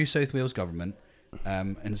like a New South Wales government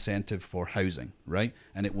incentive for housing, right?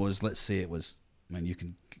 And it was, let's say it was. I mean, you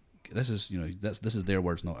can. This is this is their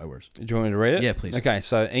words, not ours. Do you want me to read it? Yeah, please. Okay.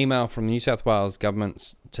 So email from New South Wales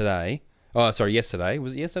government today. Oh, sorry, yesterday.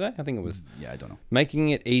 Was it yesterday? I think it was. Yeah, I don't know.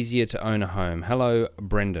 Making it easier to own a home. Hello,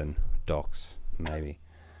 Brendan. Docs, maybe.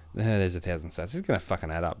 There's 1,000 stats. This is going to fucking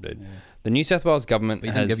add up, dude. Yeah. The New South Wales government but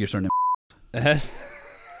you didn't give your surname.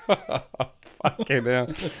 Fucking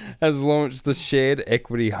hell. Has launched the Shared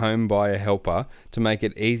Equity Home Buyer Helper to make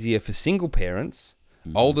it easier for single parents,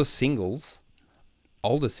 older singles.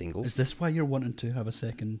 Is this why you're wanting to have a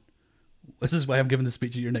second... This is why I'm giving the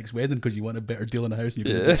speech at your next wedding, because you want a better deal in a house and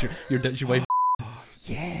you're going to ditch your wife.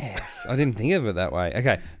 Yes. I didn't think of it that way.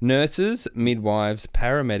 Okay. Nurses, midwives,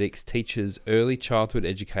 paramedics, teachers, early childhood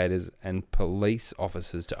educators, and police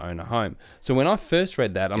officers to own a home. So when I first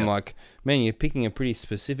read that, I'm like, man, you're picking a pretty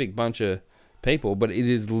specific bunch of people, but it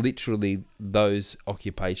is literally those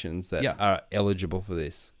occupations that are eligible for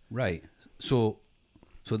this. Right. So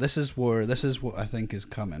this is what I think is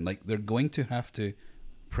coming. Like, they're going to have to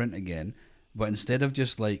print again, but instead of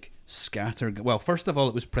just like scatter, well, first of all,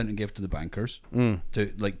 it was print and give to the bankers, to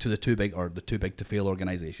the too big to fail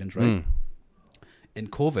organizations, right? In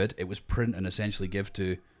COVID, it was print and essentially give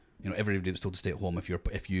to, everybody was told to stay at home if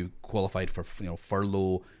you qualified for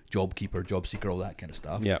furlough, JobKeeper, job seeker, all that kind of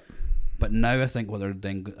stuff. Yeah. But now I think they're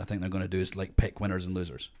going to do is like pick winners and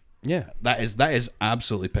losers. Yeah. That is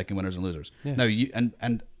absolutely picking winners and losers. Yeah. Now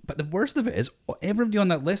but the worst of it is everybody on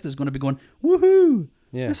that list is going to be going, woohoo!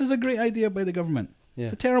 Yeah. This is a great idea by the government. Yeah.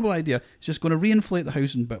 It's a terrible idea. It's just going to reinflate the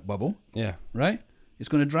housing bubble. Yeah. Right? It's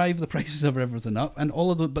going to drive the prices of everything up, and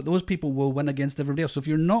but those people will win against everybody else. So if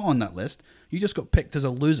you're not on that list, you just got picked as a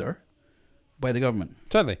loser by the government.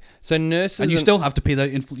 Totally. So nurses, and you still have to pay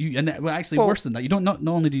that. Worse than that, you don't not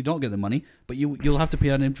only do you not get the money, but you'll have to pay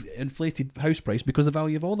an inflated house price because the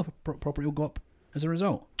value of all the property will go up as a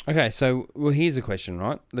result. Okay, so here's a question,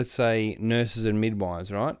 right? Let's say nurses and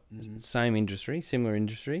midwives, right? Mm-hmm. Same industry, similar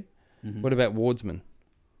industry. Mm-hmm. What about wardsmen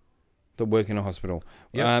that work in a hospital?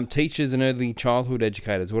 Yep. Teachers and early childhood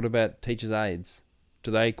educators. What about teachers' aides? Do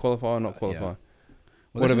they qualify or not qualify? Well,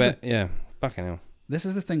 what about fucking hell. This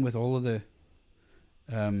is the thing with all of the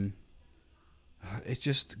it's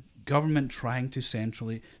just government trying to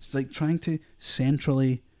centrally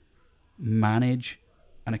manage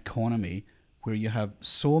an economy where you have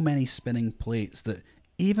so many spinning plates that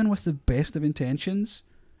even with the best of intentions,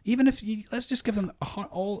 even if let's just give them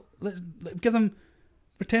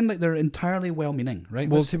pretend like they're entirely well-meaning, right?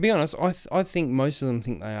 Well, to be honest, I think most of them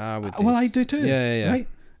think they are with this. Well, I do too. Yeah. Right?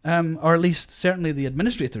 Or at least certainly the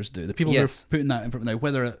administrators do. The people that are putting that in front now,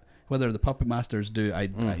 whether the puppet masters do, I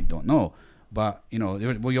don't know. But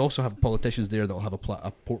we also have politicians there that will have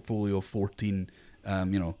a portfolio of 14.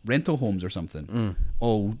 Rental homes or something,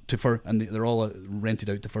 and they're all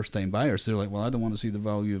rented out to first-time buyers. So they're like, well, I don't want to see the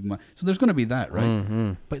value of my. So there's going to be that, right?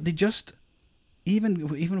 Mm-hmm. But they just, even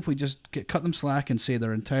if we just cut them slack and say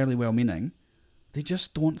they're entirely well-meaning, they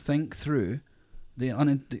just don't think through the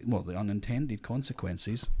unintended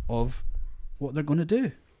consequences of what they're going to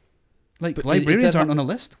do. Like But librarians is that aren't on the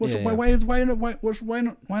list. What's Yeah,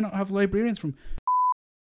 why not have librarians from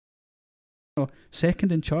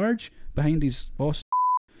second in charge behind his boss?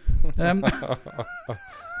 I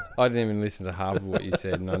didn't even listen to half of what you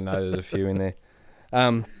said, and I know there's a few in there.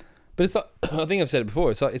 But it's like, I think I've said it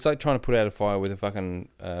before. It's like trying to put out a fire with a fucking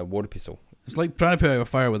water pistol. It's like trying to put out a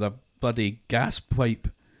fire with a bloody gas pipe.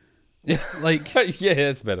 Yeah, Like, yeah,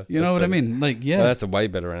 that's better. you know what I mean? Like, yeah, Well, that's a way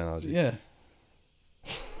better analogy. yeah.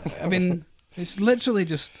 I mean, it's literally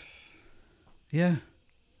just, yeah,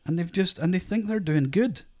 and they think they're doing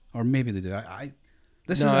good, or maybe they do.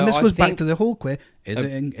 This goes back to the whole question: is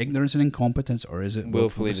it ignorance and incompetence, or is it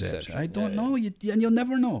willful deception? I don't know. And you'll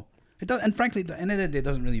never know. It does, and frankly, at the end of the day, it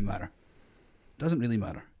doesn't really matter. It doesn't really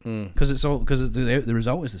matter because the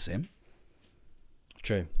result is the same.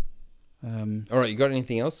 True. All right, you got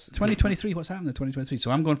anything else? 2023. What's happening in 2023? So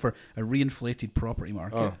I'm going for a reinflated property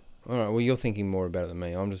market. Oh, all right. Well, you're thinking more about it than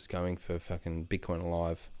me. I'm just going for fucking Bitcoin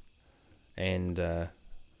Alive, and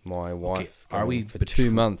my wife. Are we for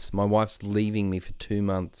 2 months? My wife's leaving me for 2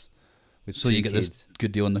 months. With So two you get kids. this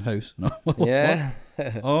good deal on the house? No. Yeah.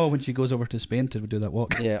 Oh, when she goes over to Spain to do that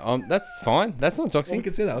walk. Yeah. That's fine. That's not Oh, doxing. you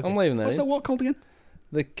can say that. Okay. I'm leaving that. What's in. that walk called again?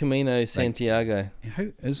 The Camino Santiago. How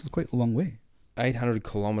it's quite a long way.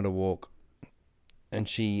 800-kilometer walk, and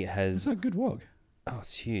she It's has. a good walk. Oh,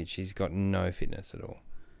 it's huge. She's got no fitness at all.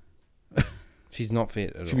 She's not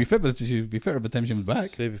fit at She'd all. be fit, but she'd be fitter by the time she was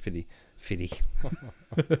back. Super fitty.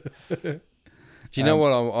 Do you know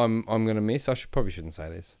what I'm gonna miss? I probably shouldn't say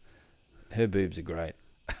this. Her boobs are great,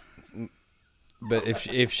 but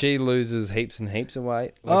if she loses heaps and heaps of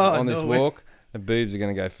weight on this walk, her boobs are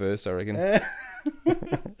gonna go first. I reckon.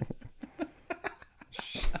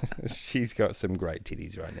 She's got some great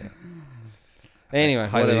titties right now. Anyway,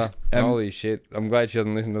 whatever. Holy shit! I'm glad she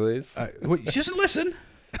doesn't listen to this. She doesn't listen.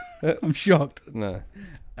 I'm shocked. No.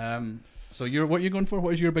 So what you're going for?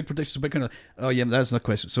 What is your big prediction? Oh yeah, that's not a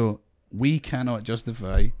question. So we cannot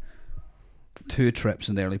justify 2 trips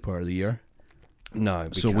in the early part of the year. No.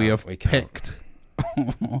 We have picked.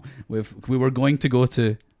 we were going to go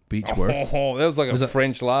to Beechworth. Oh, that was like a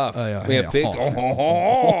French laugh. We have picked.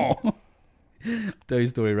 Tell you a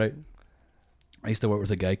story, right? I used to work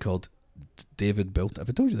with a guy called David Bilton. Have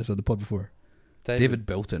I told you this on the pod before? David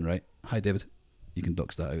Bilton, right? Hi, David. You can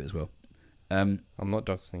dox that out as well. I'm not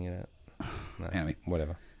doxing it out. No, anyway,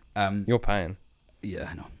 whatever. You're paying.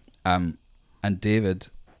 Yeah, I know. And David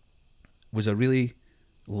was a really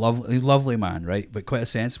lovely man, right? But quite a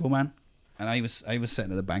sensible man. And I was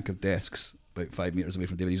sitting at the bank of desks about 5 meters away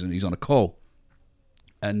from David. He's on a call,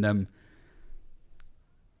 and I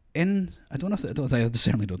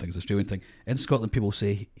certainly don't think it's a Australian thing. In Scotland, people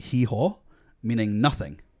say hee haw, meaning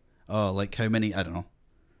nothing. Oh, like how many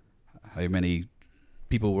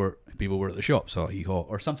people were at the shop, so hee haw,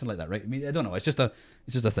 or something like that, right? I mean, I don't know. It's just a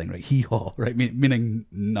thing, right? Hee haw, right? Meaning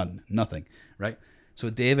nothing, right? So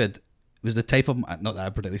David was the type of, not that I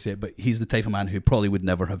particularly say it, but he's the type of man who probably would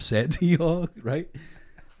never have said hee haw, right?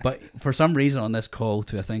 But for some reason on this call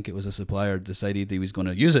to, I think it was a supplier, decided he was going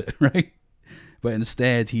to use it, right? But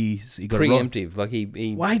instead he got preemptive, like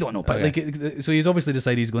he. Well, I don't know, but okay. So he's obviously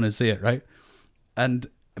decided he's going to say it, right?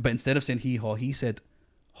 But instead of saying hee haw, he said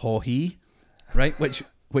haw hee, right? Which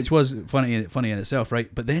was funny in itself,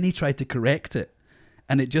 right? But then he tried to correct it,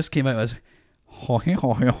 and it just came out as haw hee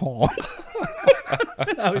haw hee haw.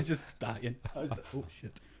 I was just dying. Oh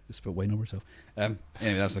shit! Just spilled wine over herself. Anyway,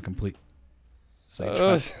 that's a complete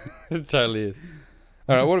sidetrack. It totally is.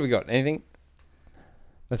 All right, what have we got? Anything?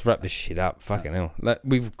 Let's wrap this shit up. Fucking hell.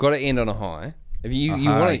 We've got to end on a high. If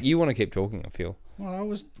you want to keep talking, I feel. Well, I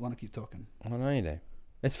always want to keep talking. I know you do.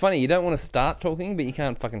 It's funny, you don't want to start talking, but you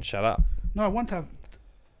can't fucking shut up. No, I want to have...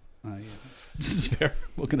 yeah. This is fair.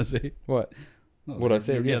 What can I say? What? No, what I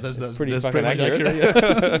said? Yeah, that's pretty fucking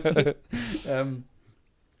accurate. Yeah.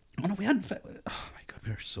 Oh no, we hadn't... Oh my God,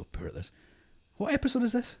 we are so poor at this. What episode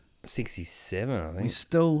is this? 67, I think. We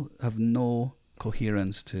still have no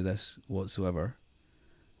coherence to this whatsoever.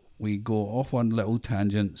 We go off on little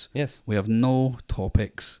tangents. Yes. We have no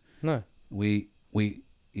topics. No. We I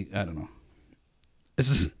don't know. This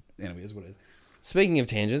is anyway, is what it is. Speaking of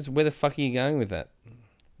tangents, where the fuck are you going with that?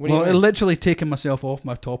 Well, literally taking myself off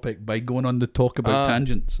my topic by going on to talk about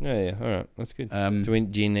tangents. Yeah, all right, that's good.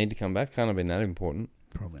 Do you need to come back? Can't have been that important.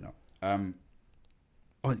 Probably not.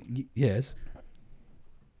 Yes.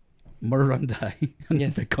 Murrurundi and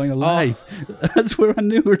yes. Bitcoin Alive. That's where I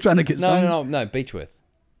knew we were trying to get some. No, Beechworth.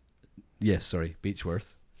 Yes, sorry,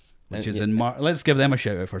 Beechworth, which is in March. Let's give them a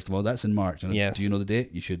shout out first of all. That's in March. And yes. Do you know the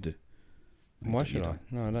date? You should do. Why should I?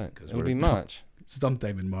 No, I don't. It'll be March.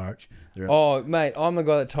 Sometime in March. Oh, mate, I'm the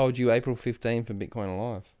guy that told you April 15 for Bitcoin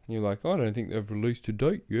Alive. You're like, I don't think they've released a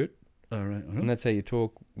date yet. All right. And that's how you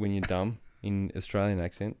talk when you're dumb in Australian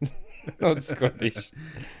accent, not Scottish.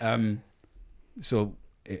 So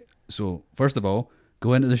first of all,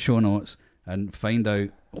 go into the show notes and find out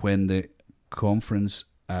when the conference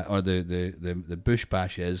or the Bush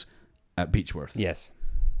Bash is at Beechworth. Yes.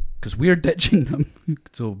 Because we're ditching them.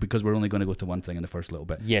 So because we're only going to go to one thing in the first little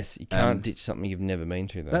bit. Yes, you can't ditch something you've never been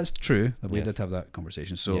to, though. That's true. We Yes. did have that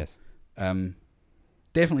conversation. So yes.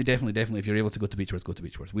 definitely, if you're able to go to Beechworth, go to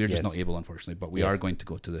Beechworth. We're just Yes. not able, unfortunately, but we Yes. are going to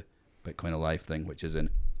go to the Bitcoin Alive thing, which is in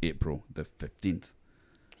April the 15th.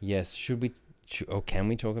 Yes. Should we, or can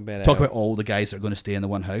we talk about Talk about all the guys that are going to stay in the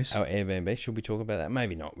one house. our Airbnb? Should we talk about that?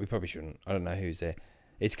 Maybe not. We probably shouldn't. I don't know who's there.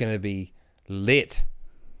 It's going to be lit.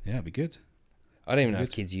 Yeah, it'd be good. I don't even know if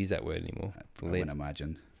Good. kids use that word anymore. I Lit. wouldn't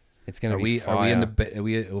imagine. It's going to be Are we fire. in the bed? Have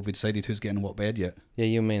we decided who's getting what bed yet? Yeah,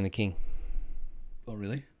 you, me, and the king. Oh,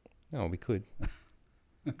 really? Oh, we could.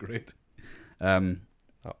 Great. I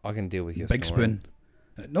can deal with your Big snoring.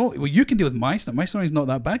 spoon. No, well, you can deal with my snoring. My snoring's not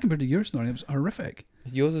that bad compared to your snoring. It was horrific.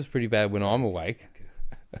 Yours is pretty bad when I'm awake.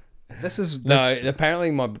 This is No, apparently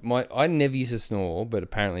my I never used to snore, but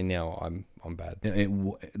apparently now I'm bad.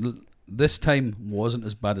 This time wasn't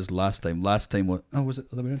as bad as last time. Last time was it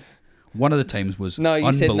the other way around? One of the times was No,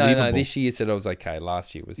 you said unbelievable. no. This year you said I was okay.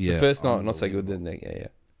 Last year was Yeah, the first night not so good. Then yeah.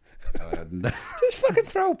 yeah, Just fucking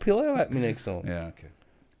throw a pillow at me next time.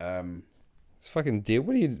 okay. Just fucking deal.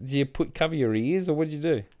 What do you cover your ears or what did you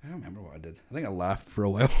do? I don't remember what I did. I think I laughed for a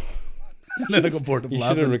while. Then I got bored of You should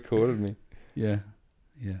laughing. have recorded me. Yeah.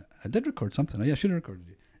 I did record something. Yeah, I should have recorded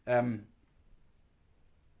you.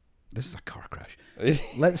 This is a car crash.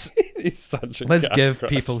 Let's It's such a let's car give crash.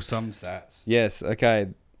 people some stats. Yes. Okay.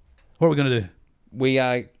 What are we gonna do? We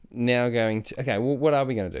are now going to. Okay. Well, what are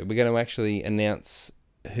we going to do? We're going to actually announce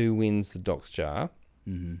who wins the Docs Jar.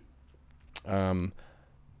 Mm-hmm.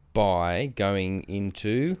 By going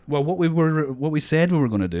into Well, what we said we were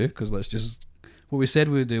going to do, because what we said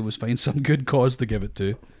we would do was find some good cause to give it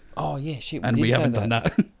to, oh yeah shit and did we say haven't done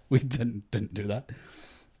that. We didn't do that.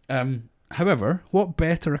 However, what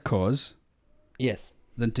better a cause Yes,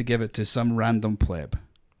 than to give it to some random pleb,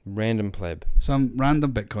 random pleb. some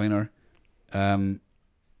random Bitcoiner?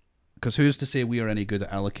 Because who's to say we're any good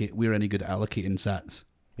at allocating sats,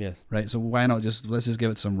 Yes, right? So why not let's just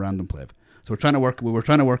give it to some random pleb. So we were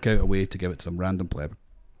trying to work out a way to give it to some random pleb.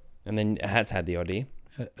 and then Hat's had the idea.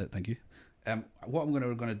 Thank you. What we're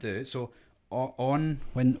going to do. So on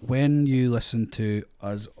when you listen to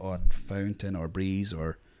us on Fountain or Breeze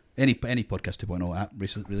or any podcast 2.0 app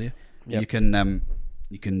recently, Yep.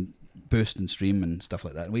 you can boost and stream and stuff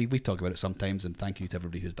like that. We talk about it sometimes, and thank you to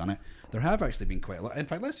everybody who's done it. There have actually been quite a lot. In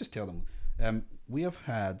fact, let's just tell them. We have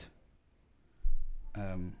had.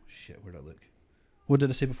 Where'd I look? What did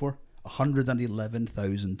I say before?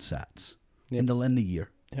 111,000 sats in the year.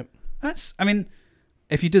 Yep. That's. I mean,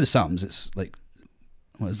 if you do the sums, it's like,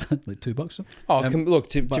 what is that? Like $2? Oh, look.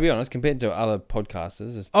 To be honest, compared to other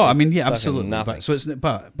podcasters, it's I mean, yeah, fucking absolutely. nothing. But so it's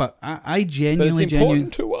but I But genuinely it's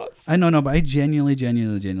important to us. I know, but I genuinely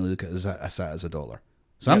look at a sat as $1.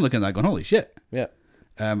 So I'm looking at that going, holy shit. Yeah.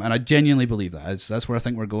 And I genuinely believe that. That's where I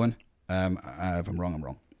think we're going. If I'm wrong, I'm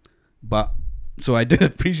wrong. But so I do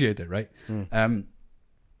appreciate it, right?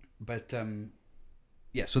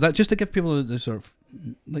 Yeah. So that just to give people the sort of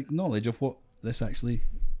like knowledge of what this actually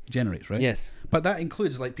generates, right? Yes. But that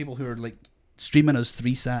includes like people who are like streaming us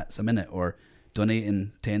 3 sats a minute or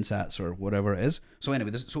donating 10 sats or whatever it is. So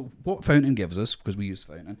anyway, so what Fountain gives us, because we use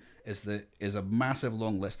Fountain, is a massive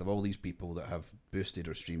long list of all these people that have boosted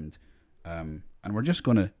or streamed, and we're just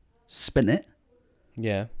going to spin it.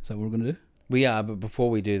 Yeah. Is that what we're going to do? We are, but before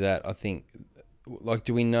we do that, I think, like,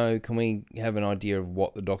 do we know? Can we have an idea of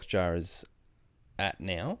what the Docs Jar is at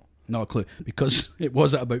now? Not a clue, because it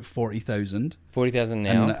was at about 40,000. 40,000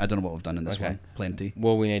 now. And I don't know what we've done in this Okay. one. Plenty.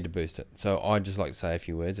 Well, we need to boost it. So I'd just like to say a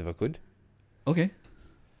few words, if I could. Okay.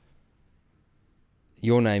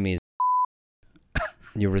 Your name is.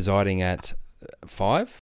 You're residing at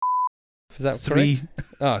 5. Is that 3. correct?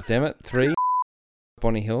 Oh, damn it! 3.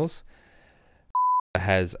 Bonnie Hills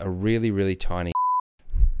has a really, really tiny,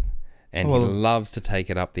 and he loves to take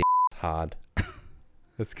it up the hard.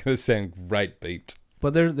 That's gonna sound great, beeped.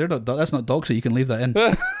 But they're not. That's not dog, so you can leave that in.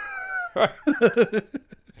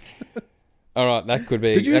 All right, that could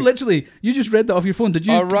be. Did you literally? You just read that off your phone? Did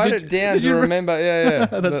you? I wrote it down to remember. Yeah.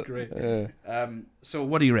 That's great. Yeah. So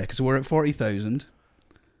what do you reckon? So we're at 40,000.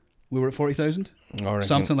 We were at 40,000, I reckon.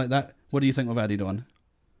 something like that. What do you think we've added on?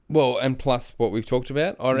 Well, and plus what we've talked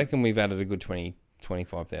about, I reckon we've added a good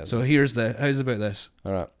 25,000. So how's about this?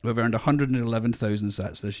 All right. We've earned 111,000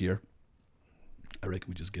 sats this year. I reckon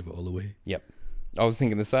we just give it all away. Yep. I was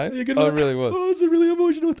thinking the same. You're I gonna- really was. Oh, it's a really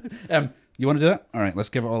emotional time. You want to do that? All right, let's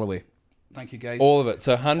give it all away. Thank you, guys. All of it.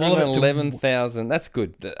 So All of it to- 111,000. That's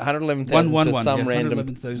good. 111,000 111, to some yeah, random,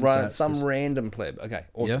 111,000 right, sats. some random pleb. Okay,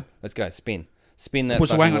 awesome. Yeah. Let's go. Spin that Oh,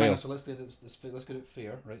 so fucking hang on, wheel. So let's do this. Let's get it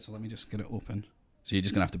fair, right? So let me just get it open. So you're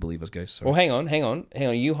just gonna have to believe us, guys. Sorry. Well, hang on.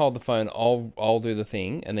 You hold the phone. I'll do the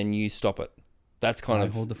thing, and then you stop it. That's kind I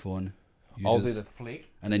of. hold the phone. You I'll just- do the flick.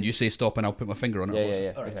 and then you say stop, and I'll put my finger on it.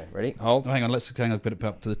 Yeah. All right. Okay, ready? Hold. Oh, hang on. Let's kind of put it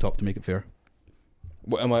up to the top to make it fair.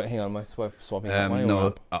 Hang on. Am I swapping that way or No,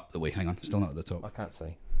 up? up the way. Hang on. Still not at the I top. can't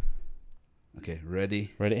see. Okay,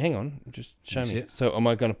 ready? Ready? Hang on. Just show You see me. it? So am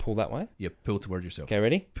I going to pull that way? Yeah, pull towards yourself. Okay,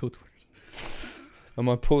 ready? Pull towards. Am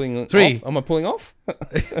I pulling 3. off? Am I pulling off?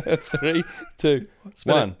 3, 2,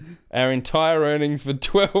 Spin 1. Our entire earnings for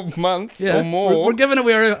 12 months or more. We're giving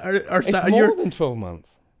away our It's sat- more your- than 12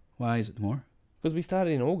 months. Why is it more? Because we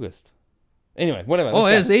started in August. Anyway, whatever. Oh,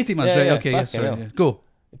 let's it go. is 18 months, Yeah, right? yeah, Okay, yeah, fucking sorry. hell. Yeah. Go.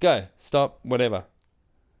 Go. Stop. Whatever.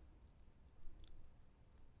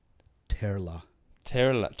 Terla.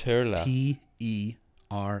 Terla. Terla.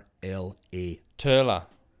 Terla.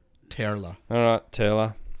 Terla. All right,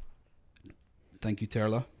 Terla. Thank you,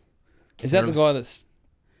 Terla. Is that the Terla. guy that's...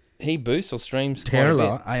 He boosts or streams quite a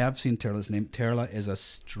Terla. bit? I have seen Terla's name. Terla is a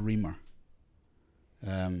streamer.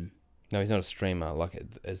 No, he's not a streamer. Like,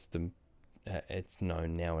 as the... it's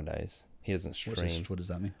known nowadays. He doesn't stream. What does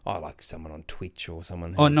that mean? Oh, like someone on Twitch or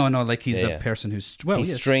someone... Oh who- no, like he's Yeah, a yeah. person who's well, he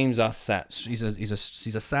yes. streams us sats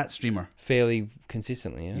He's a sat streamer. fairly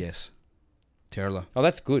consistently, yeah? Yes. Terla. Oh,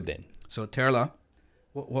 that's good then. So Terla,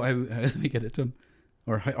 how do we get it to him?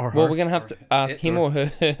 Or her? Well, we're going to have to ask it him or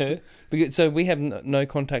her. Because, so we have no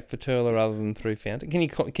contact for Turla other than through Fountain.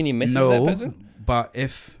 Can you message that person? But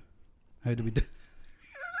how do we do?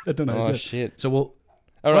 I don't know. how to Oh, do it. shit. So All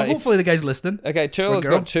well, right. hopefully the guy's listening. Okay, Turla's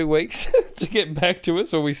girl. got 2 weeks to get back to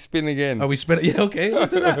us or we spin again. Are we spin? Yeah, okay, let's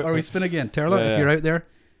do that. Or we spin again. Terla, Yeah, if yeah. you're out there,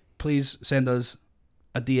 please send us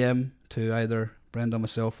a DM to either Brenda,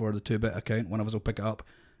 myself, or the 2-bit account. One of us will pick it up.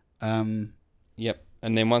 Yep.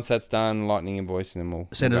 And then once that's done, lightning invoice, and then we'll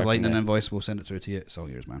Send we'll us go a lightning from invoice. We'll send it through to you. It's all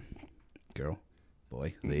yours, man. Girl,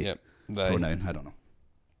 boy, there. they, Yep. pronoun. I don't know.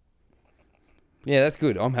 Yeah, that's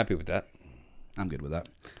good. I'm happy with that. I'm good with that.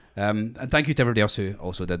 And thank you to everybody else who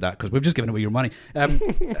also did that because we've just given away your money.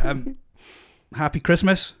 Happy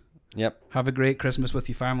Christmas. Yep. Have a great Christmas with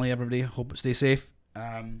your family, everybody. Hope it stays safe.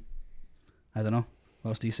 I don't know.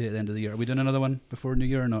 What else do you say at the end of the year? Are we doing another one before New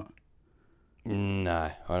Year or not? No,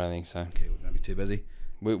 I don't think so. Okay, we're going to be too busy.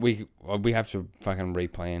 We have to fucking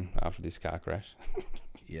replan after this car crash.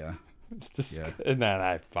 Yeah. It's just Yeah.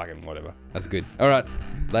 no, fucking whatever. That's good. All right,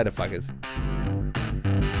 later, fuckers.